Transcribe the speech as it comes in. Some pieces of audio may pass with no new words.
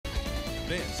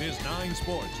This is 9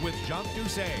 Sports with Jacques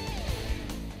Doucet.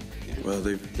 Well,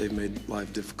 they've made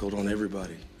life difficult on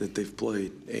everybody that they've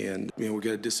played. And, we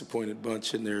got a disappointed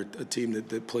bunch, and they're a team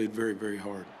that played very, very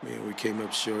hard. We came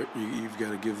up short. You've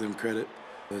got to give them credit.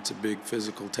 It's a big,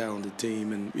 physical, talented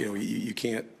team, and, you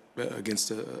can't,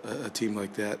 against a team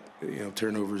like that,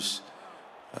 turnovers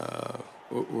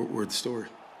were the story.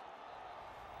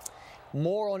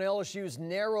 More on LSU's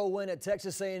narrow win at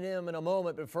Texas A&M in a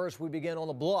moment, but first we begin on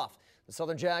the Bluff. The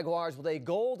Southern Jaguars with a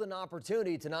golden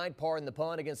opportunity tonight, pardon the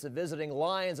pun, against the visiting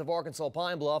Lions of Arkansas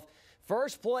Pine Bluff.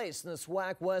 First place in the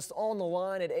SWAC West on the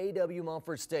line at A.W.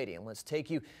 Mumford Stadium. Let's take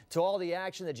you to all the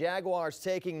action. The Jaguars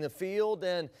taking the field,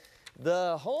 and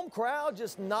the home crowd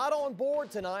just not on board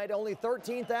tonight. Only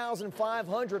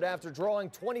 13,500 after drawing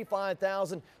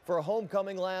 25,000 for a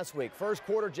homecoming last week. First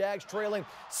quarter, Jags trailing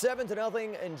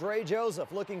 7-0, and Dre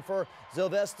Joseph looking for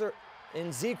Sylvester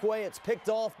Nzikwe. It's picked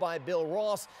off by Bill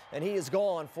Ross, and he is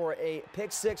gone for a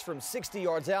pick six from 60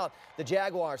 yards out. The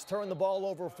Jaguars turned the ball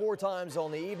over 4 times on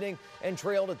the evening and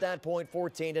trailed at that point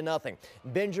 14-0.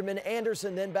 Benjamin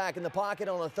Anderson then back in the pocket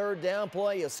on a third down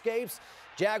play, escapes.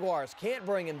 Jaguars can't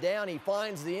bring him down. He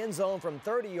finds the end zone from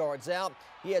 30 yards out.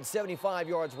 He had 75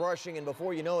 yards rushing, and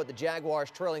before you know it, the Jaguars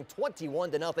trailing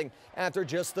 21-0 after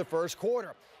just the first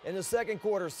quarter. In the second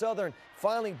quarter, Southern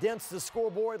finally dents the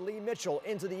scoreboard. Lee Mitchell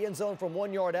into the end zone from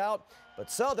 1 yard out, but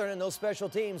Southern and those special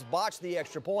teams botched the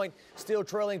extra point, still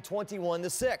trailing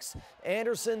 21-6.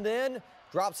 Anderson then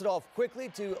drops it off quickly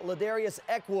to Ladarius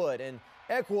Eckwood, and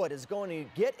Eckwood is going to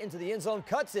get into the end zone,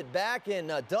 cuts it back,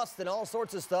 and dust and all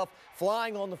sorts of stuff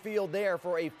flying on the field there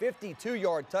for a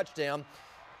 52-yard touchdown.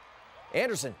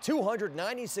 Anderson,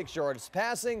 296 yards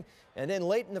passing, and then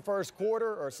late in the first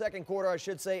quarter, or second quarter, I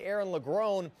should say, Aaron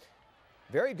Legrone,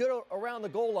 very good around the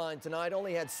goal line tonight,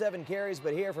 only had 7 carries,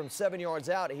 but here from 7 yards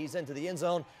out, he's into the end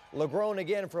zone. Legrone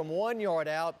again from 1 yard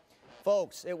out.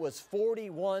 Folks, it was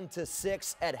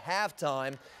 41-6 at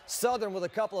halftime. Southern with a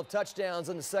couple of touchdowns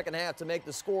in the second half to make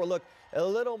the score look a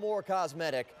little more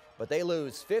cosmetic, but they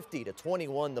lose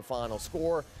 50-21 the final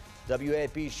score.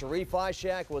 WAP's Sharif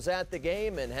Ishaq was at the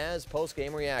game and has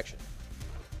post-game reaction.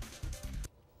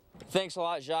 Thanks a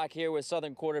lot, Jacques, here with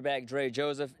Southern quarterback Dre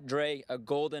Joseph. Dre, a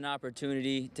golden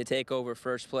opportunity to take over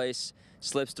first place,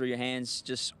 slips through your hands.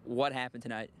 Just what happened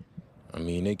tonight?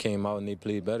 They came out and they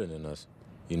played better than us.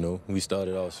 We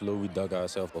started off slow, we dug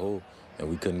ourselves a hole, and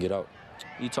we couldn't get out.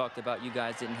 You talked about you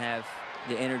guys didn't have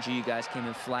the energy, you guys came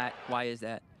in flat. Why is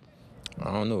that?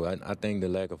 I don't know. I think the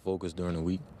lack of focus during the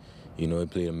week,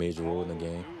 it played a major role in the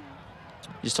game.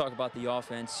 Just talk about the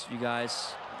offense. You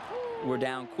guys were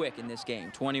down quick in this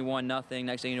game, 21-0.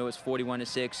 Next thing you know, it's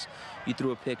 41-6. You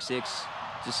threw a pick six.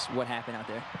 Just what happened out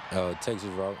there? Texas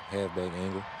route, halfback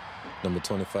angle. Number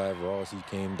 25, Ross, he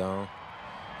came down.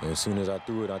 And as soon as I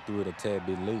threw it a tad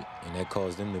bit late, and that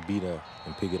caused them to beat up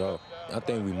and pick it off. I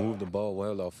think we moved the ball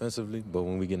well offensively, but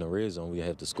when we get in the red zone, we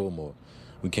have to score more.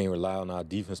 We can't rely on our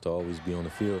defense to always be on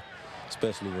the field,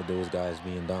 especially with those guys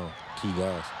being down, key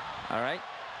guys. All right.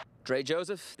 Dre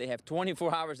Joseph, they have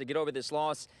 24 hours to get over this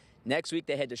loss. Next week,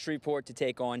 they head to Shreveport to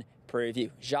take on Prairie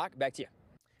View. Jacques, back to you.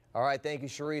 All right, thank you,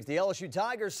 Sharif. The LSU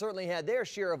Tigers certainly had their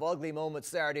share of ugly moments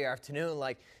Saturday afternoon,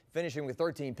 like finishing with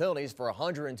 13 penalties for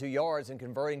 102 yards and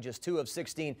converting just 2 of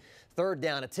 16 third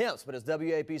down attempts. But as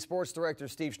WAP Sports Director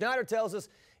Steve Schneider tells us,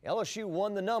 LSU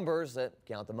won the numbers that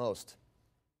count the most.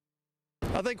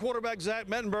 I think quarterback Zach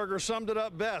Mettenberger summed it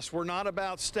up best. We're not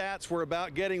about stats, we're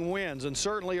about getting wins. And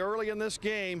certainly early in this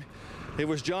game, it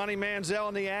was Johnny Manziel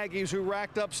and the Aggies who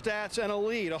racked up stats and a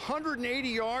lead. 180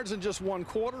 yards in just 1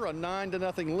 quarter, a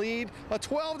 9-0 lead, a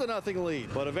 12-0 lead.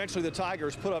 But eventually the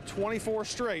Tigers put up 24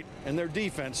 straight and their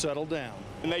defense settled down.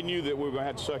 And they knew that we were going to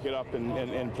have to suck it up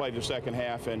and play the second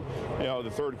half. And,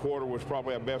 the third quarter was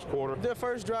probably our best quarter. The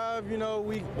first drive,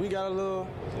 we got a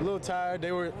little tired.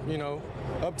 They were,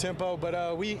 up-tempo,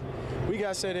 but we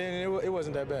got set in and it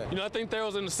wasn't that bad. I think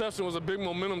Theo's interception was a big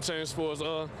momentum change for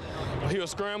us. He was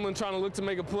scrambling, trying to look to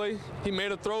make a play. He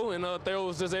made a throw, and Theo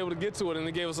was just able to get to it, and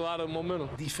it gave us a lot of momentum.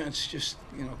 Defense just,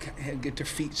 had to get their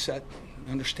feet set,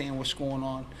 understand what's going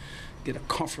on, get a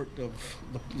comfort of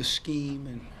the scheme,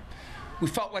 and we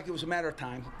felt like it was a matter of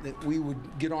time that we would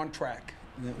get on track,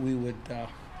 that we would,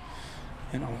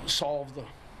 solve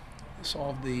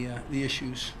the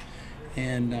issues.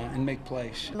 And make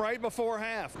plays. Right before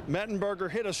half,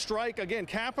 Mettenberger hit a strike, again,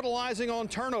 capitalizing on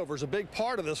turnovers. A big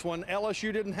part of this one,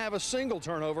 LSU didn't have a single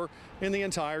turnover in the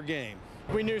entire game.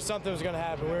 We knew something was going to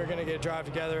happen. We were going to get a drive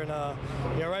together, and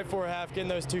right before half, getting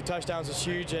those 2 touchdowns was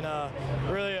huge, and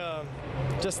really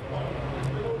just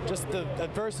just the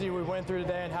adversity we went through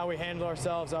today and how we handled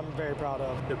ourselves, I'm very proud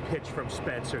of. The pitch from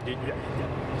Spencer, did you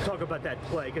talk about that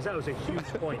play? Because that was a huge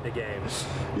point in the game.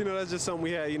 You know, that's just something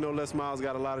we had. You know, Les Miles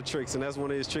got a lot of tricks, and that's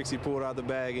one of his tricks he pulled out the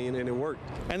bag, and it worked.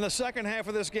 And the second half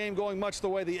of this game going much the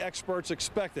way the experts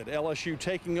expected. LSU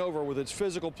taking over with its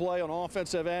physical play on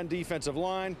offensive and defensive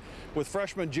line, with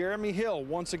freshman Jeremy Hill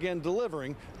once again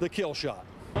delivering the kill shot.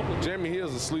 Jeremy Hill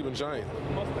is a sleeping giant.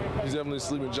 He's definitely a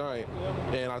sleeping giant,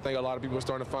 and I think a lot of people are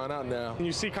starting to find out now.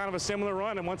 You see kind of a similar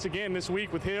run, and once again this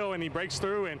week with Hill, and he breaks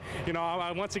through, and you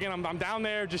know, once again I'm down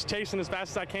there just chasing as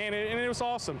fast as I can, and it was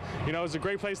awesome. You know, it was a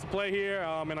great place to play here,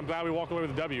 and I'm glad we walked away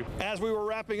with a W. As we were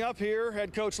wrapping up here,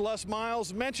 head coach Les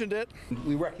Miles mentioned it.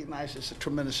 We recognize it's a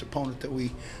tremendous opponent that we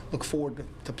look forward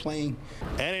to playing.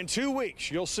 And in 2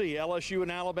 weeks, you'll see LSU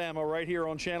and Alabama right here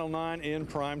on Channel 9 in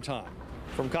prime time.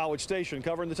 From College Station,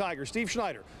 covering the Tigers, Steve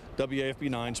Schneider, WAFB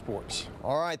 9 Sports.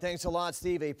 All right, thanks a lot,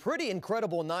 Steve. A pretty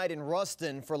incredible night in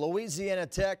Ruston for Louisiana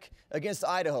Tech against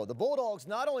Idaho. The Bulldogs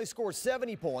not only scored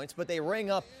 70 points, but they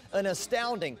ring up an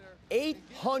astounding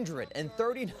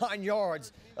 839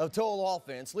 yards of total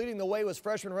offense. Leading the way was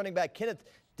freshman running back Kenneth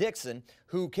Dixon,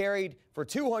 who carried for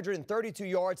 232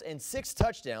 yards and 6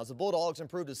 touchdowns. The Bulldogs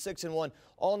improved to 6-1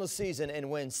 on the season and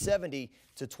win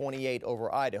 70-28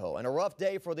 over Idaho. And a rough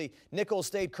day for the Nicholls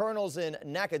State Colonels in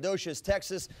Nacogdoches,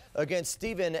 Texas, against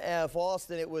Stephen F.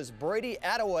 Austin. It was Brady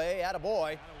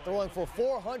Attaboy, throwing for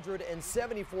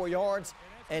 474 yards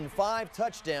and 5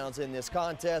 touchdowns in this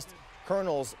contest.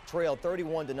 Colonels trailed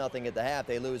 31-0 at the half.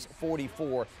 They lose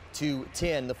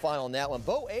 44-10 the final in that one.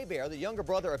 Bo Hebert, the younger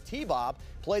brother of T-Bob,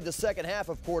 played the second half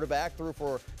of quarterback, threw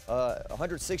for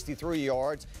 163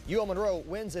 yards. UL Monroe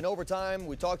wins in overtime.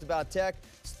 We talked about Tech.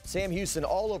 Sam Houston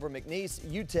all over McNeese.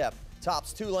 UTEP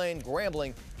tops Tulane.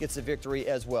 Grambling gets a victory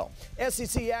as well.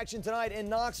 SEC action tonight in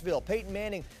Knoxville. Peyton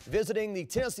Manning visiting the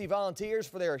Tennessee Volunteers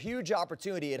for their huge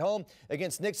opportunity at home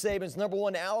against Nick Saban's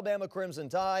 #1 Alabama Crimson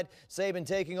Tide. Saban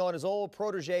taking on his old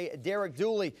protege Derek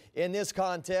Dooley in this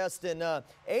contest. And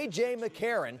A.J.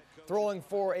 McCarron throwing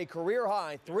for a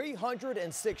career-high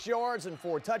 306 yards and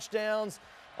 4 touchdowns.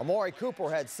 Amari Cooper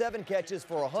had 7 catches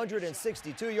for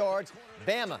 162 yards.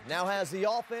 Bama now has the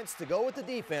offense to go with the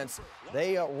defense.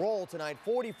 They roll tonight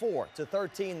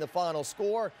 44-13 the final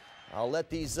score. I'll let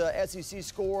these SEC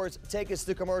scores take us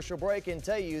to commercial break and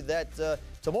tell you that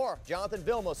tomorrow Jonathan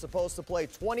Vilma is supposed to play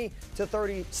 20 to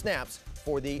 30 snaps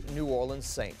for the New Orleans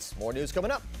Saints. More news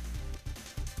coming up.